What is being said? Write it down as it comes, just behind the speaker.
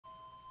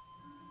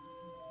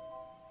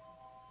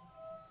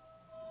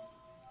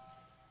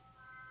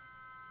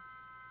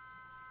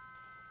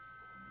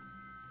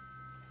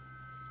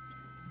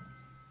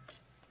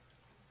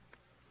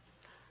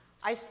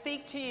I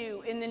speak to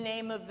you in the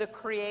name of the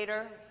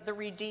Creator, the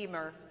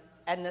Redeemer,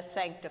 and the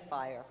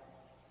Sanctifier.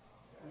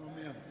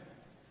 Amen.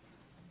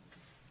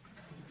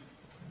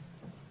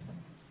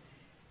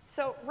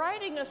 So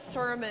writing a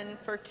sermon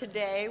for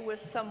today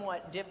was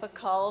somewhat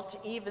difficult,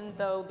 even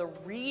though the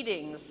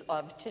readings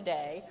of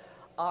today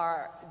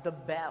are the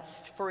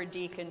best for a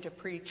deacon to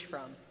preach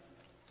from.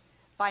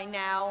 By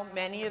now,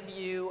 many of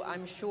you,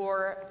 I'm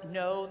sure,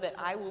 know that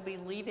I will be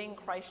leaving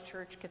Christ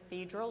Church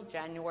Cathedral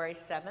January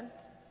 7th.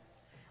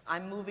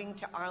 I'm moving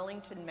to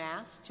Arlington,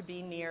 Mass. To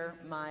be near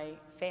my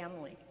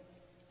family.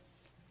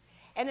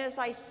 And as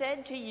I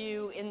said to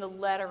you in the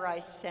letter I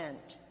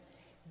sent,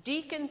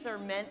 deacons are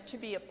meant to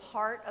be a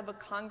part of a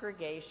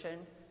congregation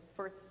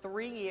for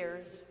 3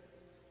 years,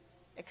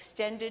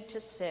 extended to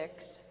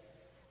 6,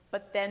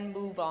 but then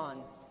move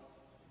on.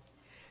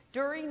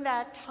 During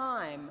that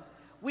time,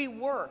 we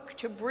work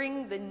to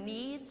bring the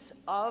needs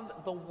of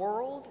the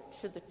world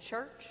to the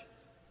church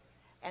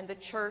and the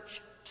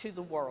church to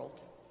the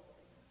world.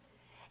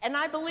 And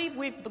I believe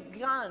we've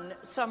begun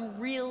some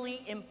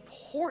really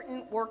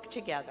important work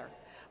together,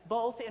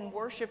 both in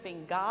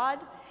worshiping God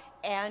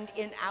and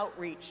in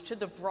outreach to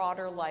the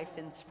broader life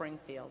in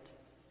Springfield.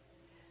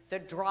 The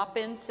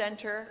drop-in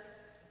center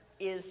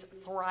is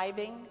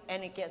thriving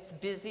and it gets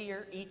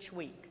busier each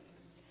week.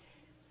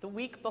 The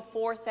week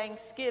before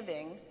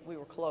Thanksgiving, we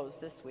were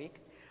closed this week,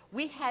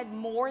 we had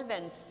more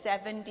than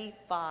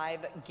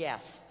 75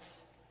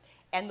 guests,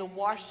 and the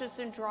washers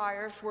and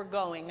dryers were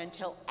going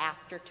until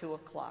after 2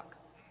 o'clock.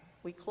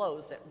 We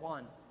close at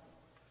 1.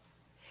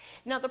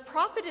 Now, the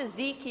prophet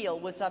Ezekiel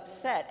was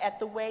upset at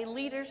the way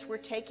leaders were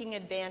taking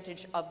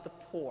advantage of the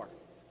poor.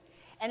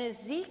 And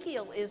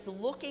Ezekiel is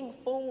looking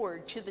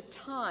forward to the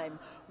time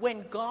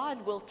when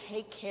God will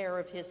take care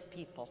of his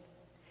people,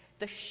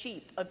 the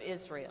sheep of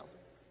Israel.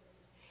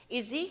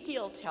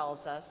 Ezekiel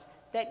tells us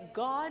that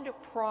God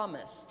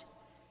promised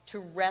to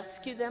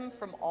rescue them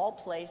from all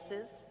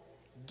places,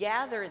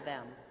 gather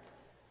them,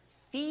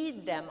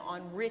 feed them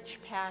on rich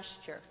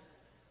pasture.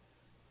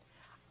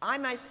 I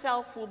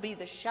myself will be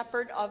the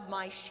shepherd of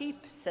my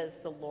sheep, says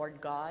the Lord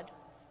God.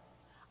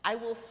 I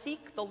will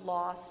seek the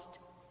lost,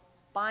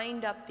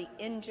 bind up the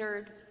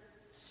injured,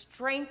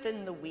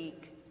 strengthen the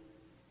weak,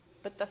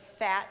 but the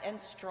fat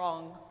and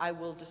strong I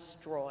will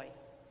destroy.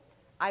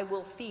 I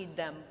will feed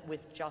them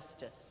with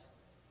justice.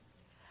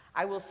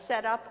 I will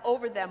set up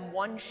over them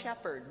one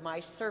shepherd, my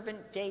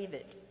servant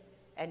David,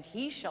 and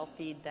he shall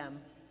feed them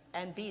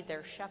and be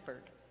their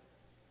shepherd.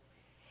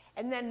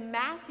 And then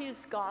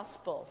Matthew's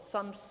gospel,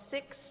 some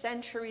 6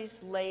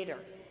 centuries later,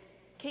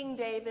 King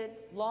David,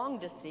 long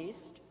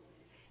deceased,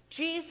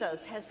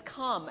 Jesus has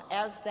come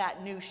as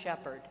that new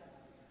shepherd.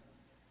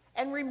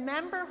 And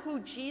remember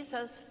who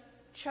Jesus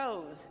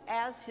chose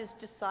as his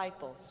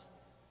disciples.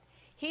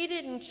 He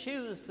didn't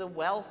choose the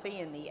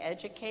wealthy and the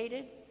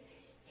educated.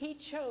 He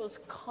chose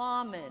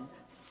common,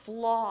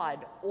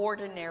 flawed,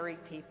 ordinary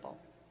people.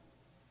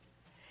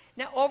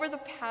 Now, over the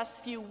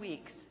past few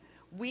weeks,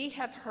 we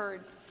have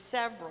heard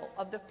several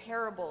of the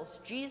parables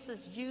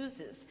Jesus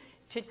uses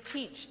to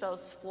teach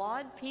those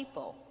flawed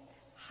people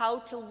how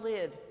to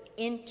live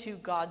into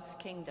God's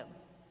kingdom.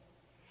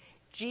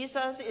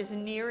 Jesus is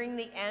nearing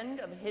the end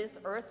of his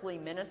earthly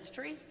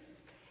ministry.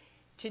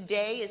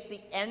 Today is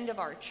the end of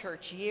our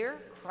church year,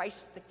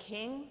 Christ the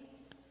King.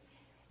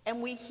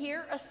 And we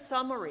hear a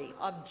summary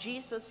of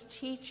Jesus'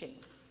 teaching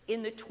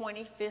in the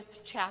 25th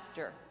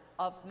chapter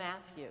of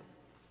Matthew.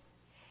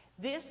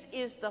 This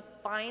is the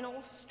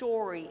final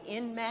story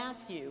in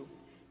Matthew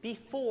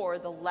before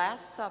the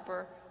Last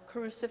Supper,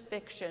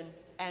 crucifixion,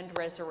 and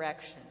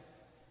resurrection.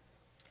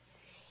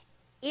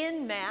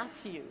 In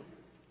Matthew,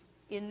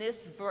 in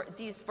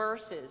these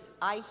verses,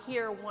 I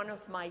hear one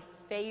of my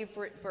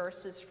favorite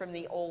verses from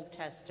the Old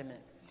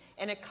Testament,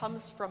 and it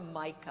comes from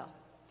Micah.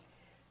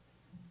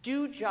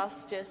 Do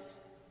justice,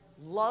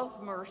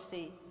 love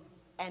mercy,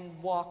 and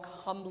walk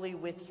humbly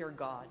with your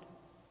God.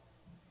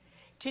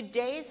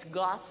 Today's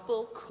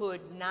gospel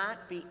could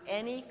not be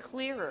any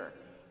clearer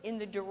in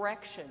the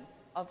direction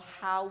of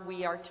how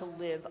we are to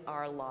live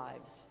our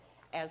lives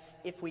as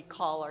if we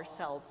call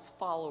ourselves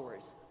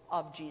followers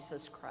of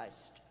Jesus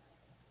Christ.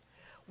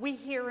 We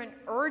hear an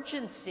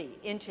urgency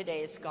in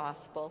today's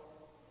gospel,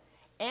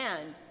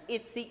 and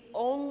it's the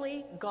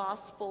only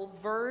gospel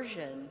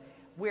version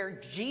where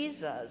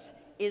Jesus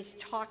is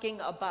talking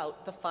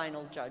about the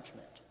final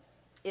judgment.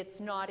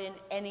 It's not in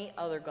any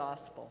other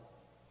gospel.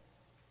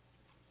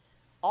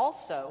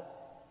 Also,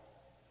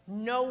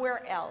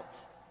 nowhere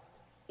else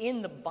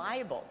in the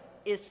Bible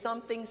is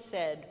something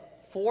said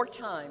 4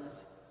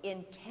 times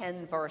in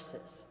 10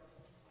 verses.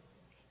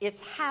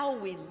 It's how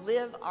we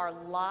live our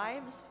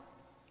lives,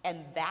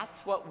 and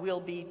that's what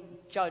we'll be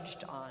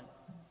judged on.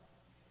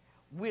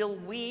 Will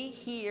we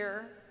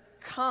hear,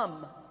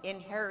 "Come,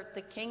 inherit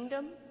the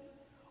kingdom,"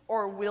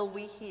 or will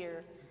we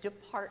hear,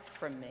 "Depart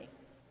from me"?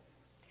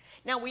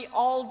 Now, we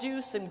all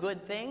do some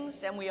good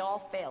things, and we all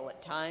fail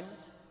at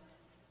times.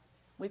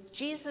 With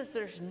Jesus,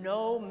 there's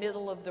no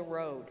middle of the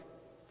road.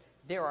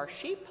 There are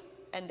sheep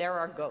and there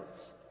are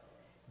goats.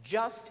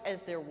 just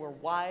as there were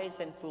wise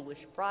and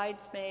foolish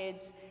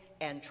bridesmaids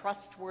and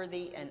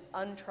trustworthy and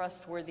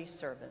untrustworthy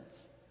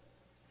servants.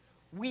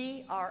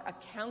 We are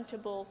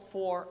accountable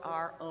for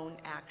our own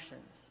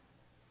actions.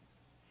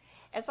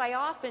 As I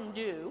often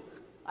do,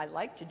 I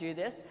like to do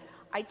this,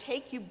 I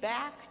take you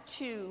back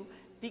to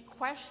the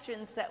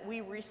questions that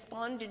we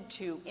responded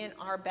to in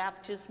our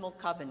baptismal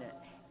covenant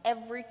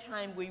every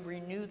time we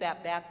renew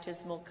that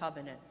baptismal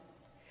covenant.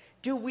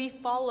 Do we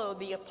follow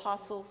the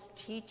apostles'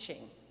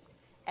 teaching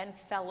and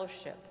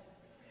fellowship?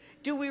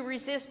 Do we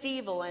resist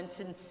evil and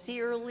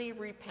sincerely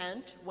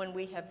repent when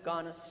we have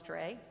gone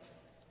astray?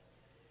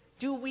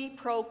 Do we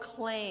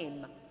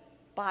proclaim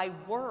by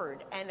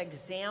word and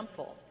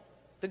example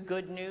the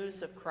good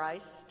news of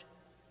Christ?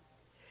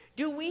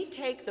 Do we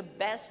take the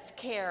best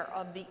care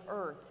of the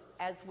earth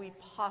as we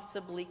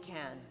possibly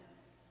can?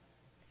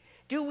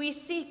 Do we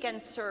seek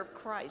and serve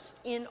Christ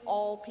in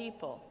all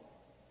people?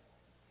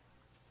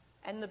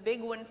 And the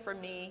big one for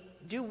me,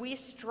 do we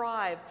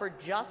strive for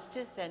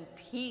justice and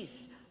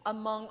peace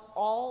among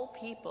all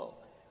people,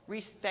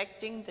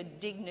 respecting the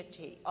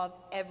dignity of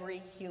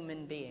every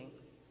human being?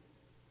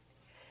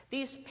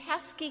 These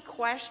pesky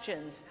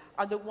questions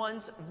are the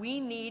ones we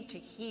need to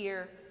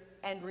hear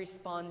and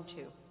respond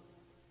to.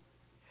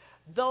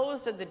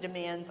 Those are the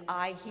demands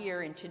I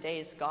hear in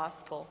today's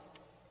gospel.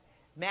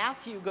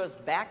 Matthew goes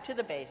back to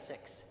the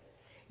basics.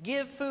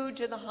 Give food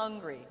to the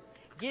hungry,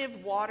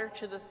 give water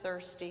to the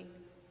thirsty,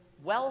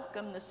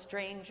 welcome the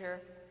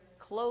stranger,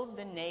 clothe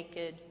the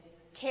naked,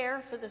 care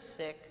for the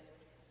sick,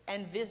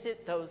 and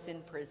visit those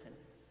in prison.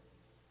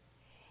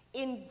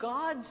 In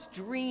God's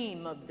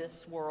dream of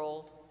this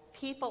world,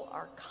 people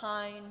are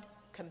kind,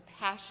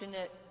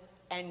 compassionate,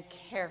 and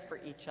care for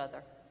each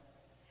other.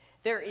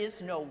 There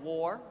is no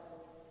war.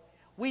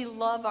 We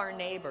love our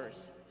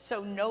neighbors,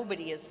 so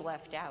nobody is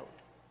left out.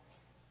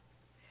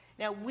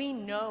 Now, we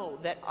know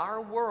that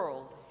our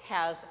world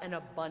has an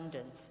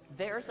abundance.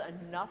 There's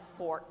enough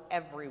for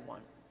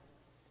everyone.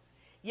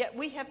 Yet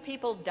we have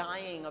people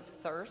dying of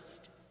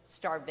thirst,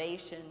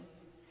 starvation,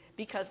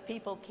 because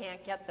people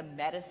can't get the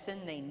medicine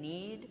they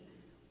need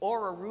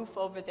or a roof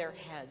over their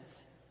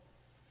heads.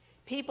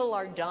 People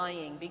are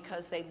dying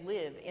because they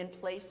live in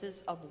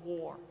places of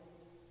war,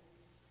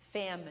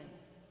 famine,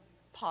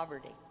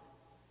 poverty.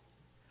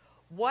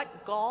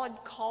 What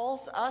God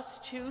calls us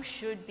to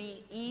should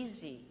be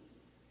easy,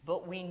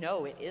 but we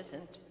know it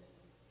isn't.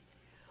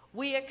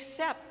 We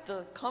accept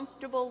the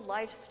comfortable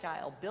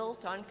lifestyle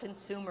built on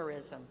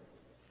consumerism.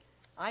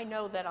 I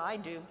know that I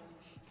do.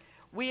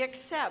 We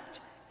accept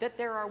that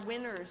there are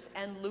winners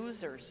and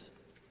losers.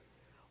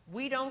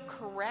 We don't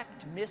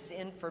correct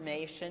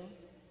misinformation,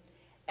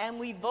 and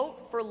we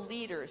vote for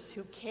leaders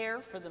who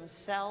care for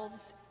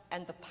themselves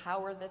and the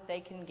power that they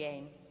can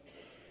gain.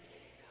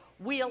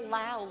 We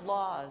allow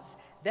laws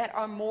that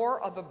are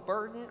more of a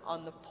burden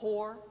on the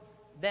poor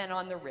than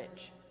on the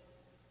rich.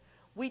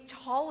 We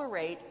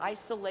tolerate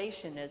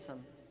isolationism.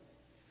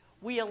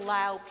 We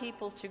allow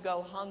people to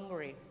go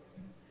hungry.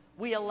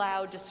 We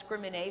allow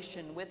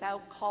discrimination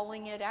without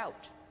calling it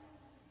out.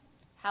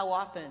 How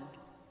often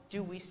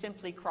do we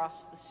simply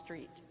cross the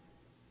street?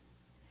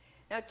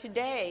 Now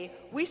today,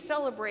 we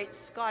celebrate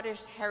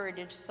Scottish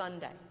Heritage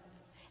Sunday.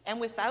 And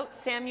without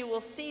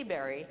Samuel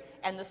Seabury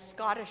and the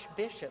Scottish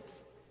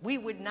bishops, we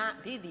would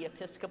not be the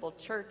Episcopal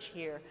Church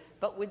here,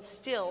 but would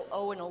still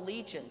owe an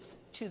allegiance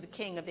to the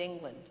King of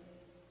England.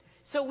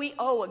 So we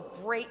owe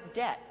a great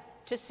debt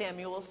to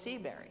Samuel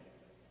Seabury.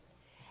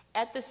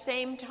 At the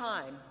same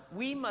time,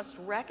 we must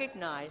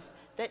recognize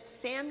that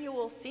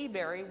Samuel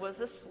Seabury was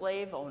a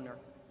slave owner,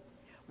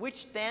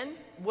 which then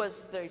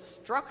was the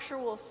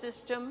structural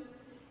system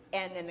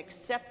and an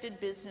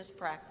accepted business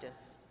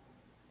practice.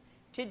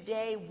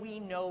 Today, we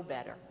know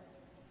better.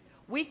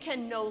 We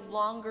can no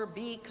longer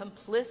be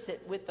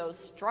complicit with those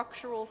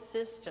structural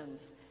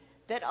systems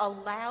that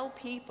allow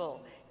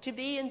people to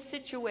be in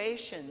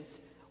situations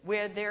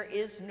where there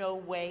is no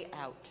way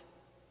out.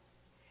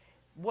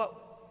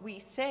 What we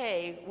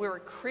say, we're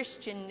a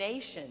Christian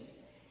nation,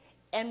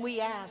 and we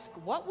ask,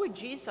 what would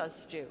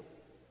Jesus do?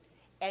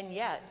 And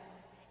yet,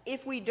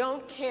 if we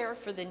don't care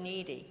for the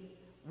needy,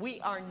 we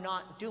are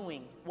not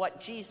doing what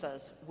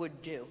Jesus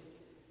would do.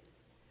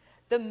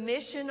 The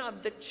mission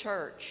of the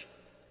church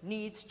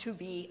needs to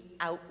be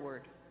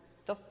outward,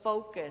 the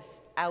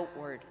focus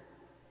outward,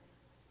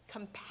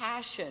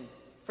 compassion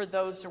for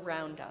those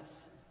around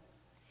us.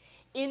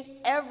 In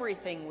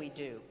everything we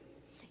do,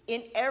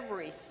 in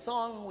every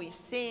song we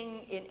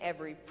sing, in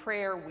every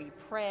prayer we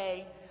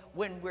pray,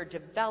 when we're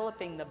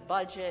developing the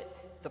budget,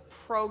 the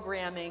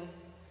programming,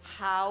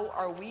 how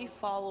are we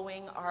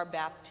following our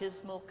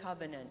baptismal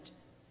covenant?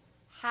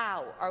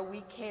 How are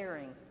we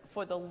caring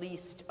for the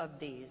least of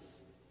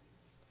these?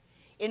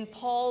 In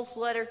Paul's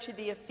letter to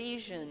the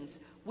Ephesians,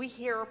 we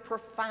hear a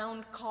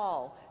profound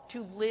call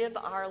to live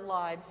our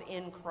lives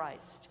in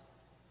Christ.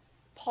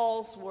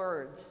 Paul's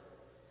words,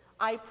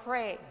 I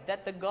pray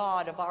that the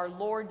God of our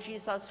Lord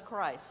Jesus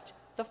Christ,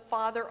 the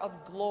Father of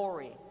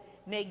glory,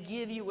 may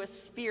give you a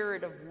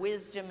spirit of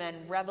wisdom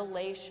and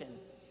revelation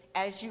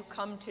as you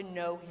come to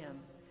know him,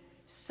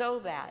 so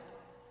that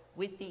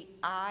with the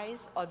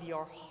eyes of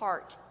your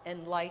heart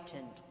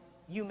enlightened,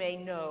 you may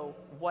know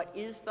what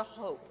is the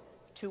hope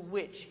to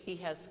which he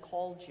has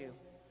called you.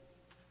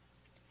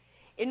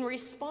 In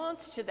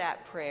response to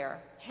that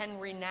prayer,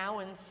 Henry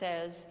Nouwen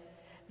says,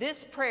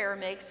 this prayer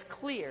makes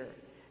clear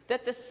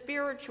that the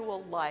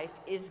spiritual life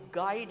is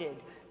guided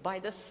by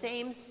the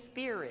same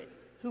Spirit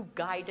who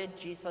guided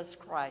Jesus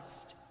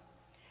Christ.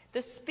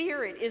 The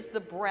Spirit is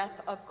the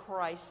breath of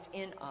Christ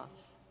in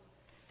us,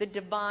 the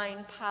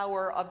divine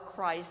power of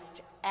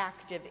Christ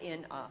active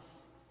in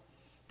us,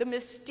 the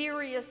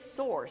mysterious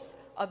source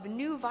of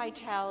new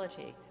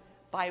vitality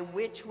by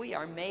which we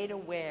are made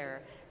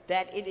aware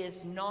that it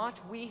is not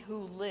we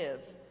who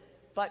live,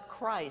 but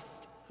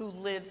Christ who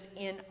lives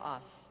in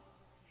us.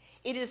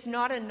 It is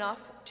not enough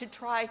to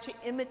try to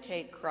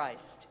imitate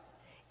Christ.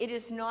 It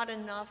is not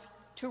enough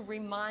to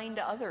remind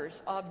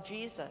others of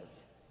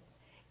Jesus.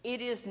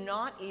 It is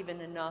not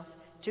even enough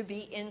to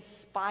be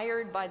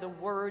inspired by the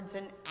words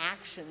and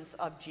actions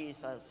of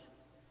Jesus.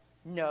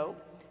 No,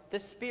 the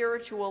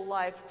spiritual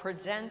life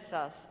presents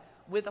us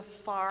with a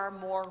far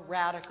more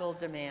radical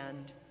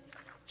demand: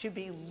 to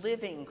be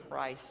living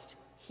Christ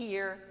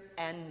here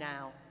and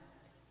now,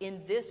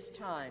 in this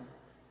time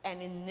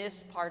and in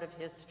this part of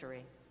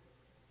history.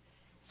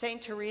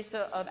 Saint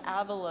Teresa of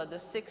Avila, the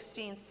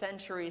 16th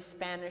century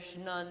Spanish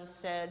nun,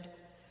 said,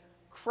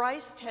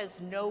 Christ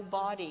has no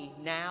body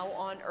now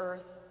on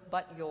earth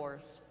but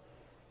yours,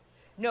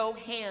 no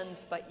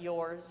hands but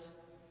yours,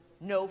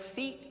 no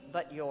feet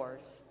but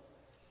yours.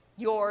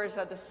 Yours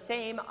are the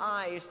same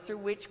eyes through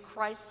which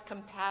Christ's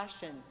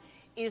compassion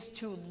is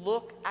to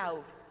look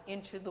out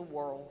into the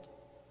world.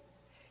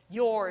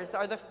 Yours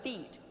are the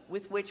feet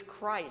with which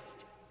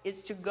Christ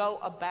is to go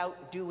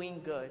about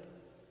doing good.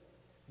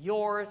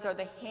 Yours are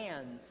the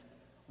hands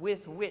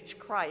with which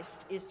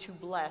Christ is to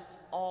bless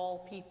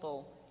all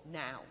people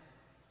now.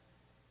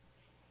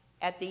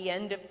 At the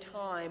end of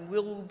time, we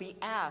will be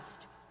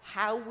asked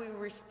how we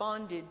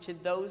responded to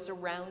those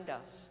around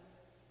us.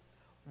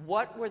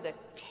 What were the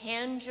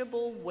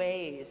tangible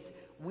ways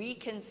we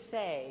can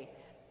say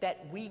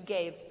that we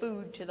gave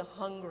food to the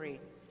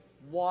hungry,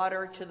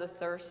 water to the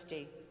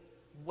thirsty,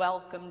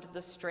 welcomed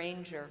the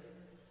stranger,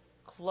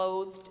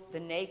 clothed the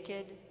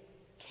naked,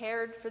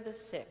 cared for the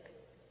sick,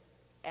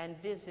 and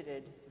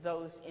visited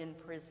those in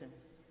prison?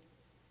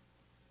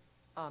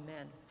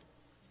 Amen.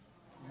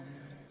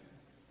 Amen.